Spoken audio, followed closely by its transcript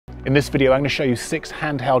In this video, I'm going to show you 6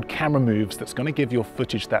 handheld camera moves that's going to give your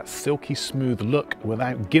footage that silky smooth look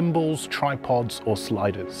without gimbals, tripods, or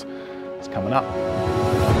sliders. It's coming up.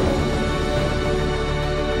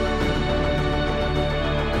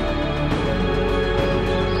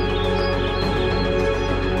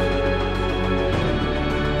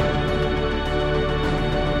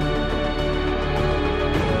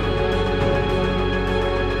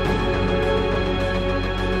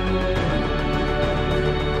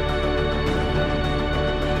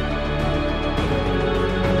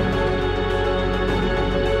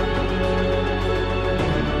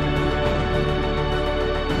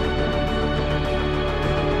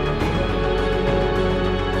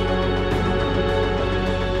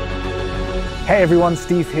 Hey everyone,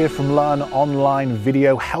 Steve here from Learn Online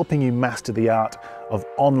Video, helping you master the art of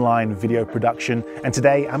online video production. And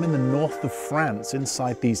today I'm in the north of France,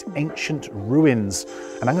 inside these ancient ruins,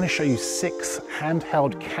 and I'm going to show you 6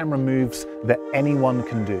 handheld camera moves that anyone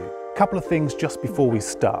can do. A couple of things just before we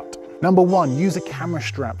start. Number 1, use a camera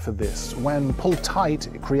strap for this. When pulled tight,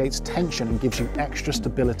 it creates tension and gives you extra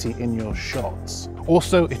stability in your shots.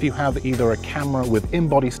 Also, if you have either a camera with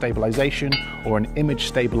in-body stabilization or an image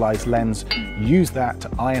stabilized lens, use that to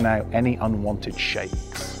iron out any unwanted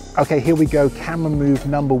shakes. Okay, here we go. Camera move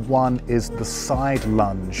number 1 is the side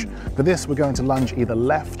lunge. For this, we're going to lunge either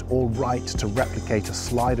left or right to replicate a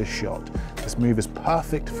slider shot. This move is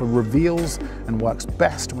perfect for reveals and works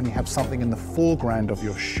best when you have something in the foreground of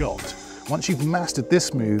your shot. Once you've mastered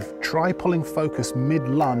this move, try pulling focus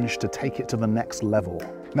mid-lunge to take it to the next level.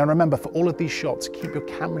 Now remember, for all of these shots, keep your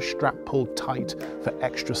camera strap pulled tight for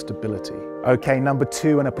extra stability. Okay, number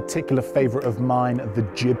 2, and a particular favorite of mine, the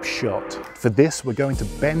jib shot. For this, we're going to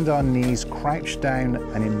bend our knees, crouch down,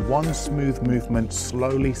 and in one smooth movement,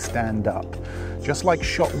 slowly stand up. Just like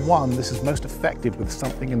shot 1, this is most effective with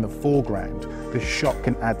something in the foreground. This shot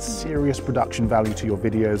can add serious production value to your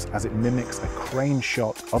videos as it mimics a crane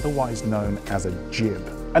shot, otherwise known as a jib.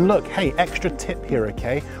 And look, hey, extra tip here,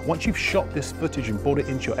 okay? Once you've shot this footage and brought it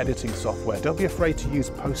into your editing software, don't be afraid to use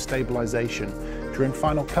post-stabilization. If you're in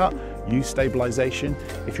Final Cut, use stabilization.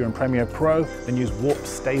 If you're in Premiere Pro, then use Warp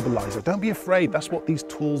Stabilizer. Don't be afraid, that's what these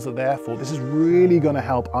tools are there for. This is really gonna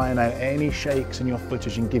help iron out any shakes in your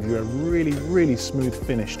footage and give you a really smooth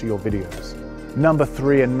finish to your videos. Number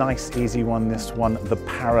 3, a nice easy one, this one, the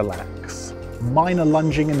parallax. Minor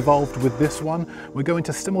lunging involved with this one. We're going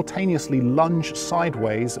to simultaneously lunge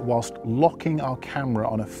sideways whilst locking our camera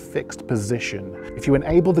on a fixed position. If you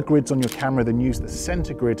enable the grids on your camera, then use the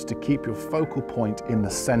center grid to keep your focal point in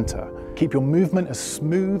the center. Keep your movement as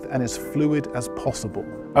smooth and as fluid as possible.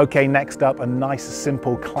 Okay, next up, a nice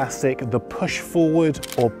simple classic, the push forward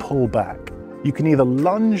or pull back. You can either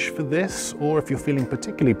lunge for this, or if you're feeling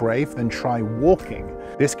particularly brave, then try walking.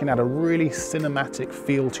 This can add a really cinematic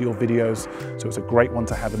feel to your videos, so it's a great one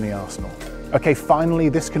to have in the arsenal. Okay, finally,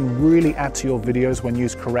 this can really add to your videos when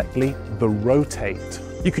used correctly, the rotate.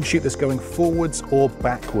 You can shoot this going forwards or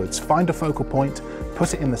backwards. Find a focal point,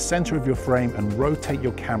 put it in the center of your frame, and rotate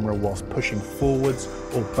your camera whilst pushing forwards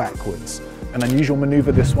or backwards. An unusual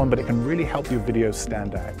maneuver, this one, but it can really help your videos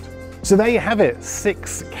stand out. So there you have it,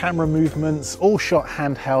 6 camera movements, all shot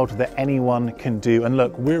handheld that anyone can do. And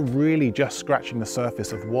look, we're really just scratching the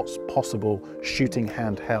surface of what's possible shooting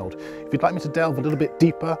handheld. If you'd like me to delve a little bit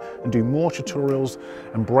deeper and do more tutorials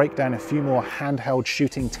and break down a few more handheld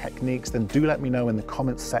shooting techniques, then do let me know in the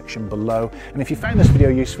comments section below. And if you found this video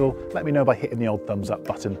useful, let me know by hitting the old thumbs up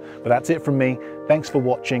button. But that's it from me. Thanks for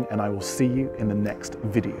watching, and I will see you in the next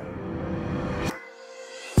video.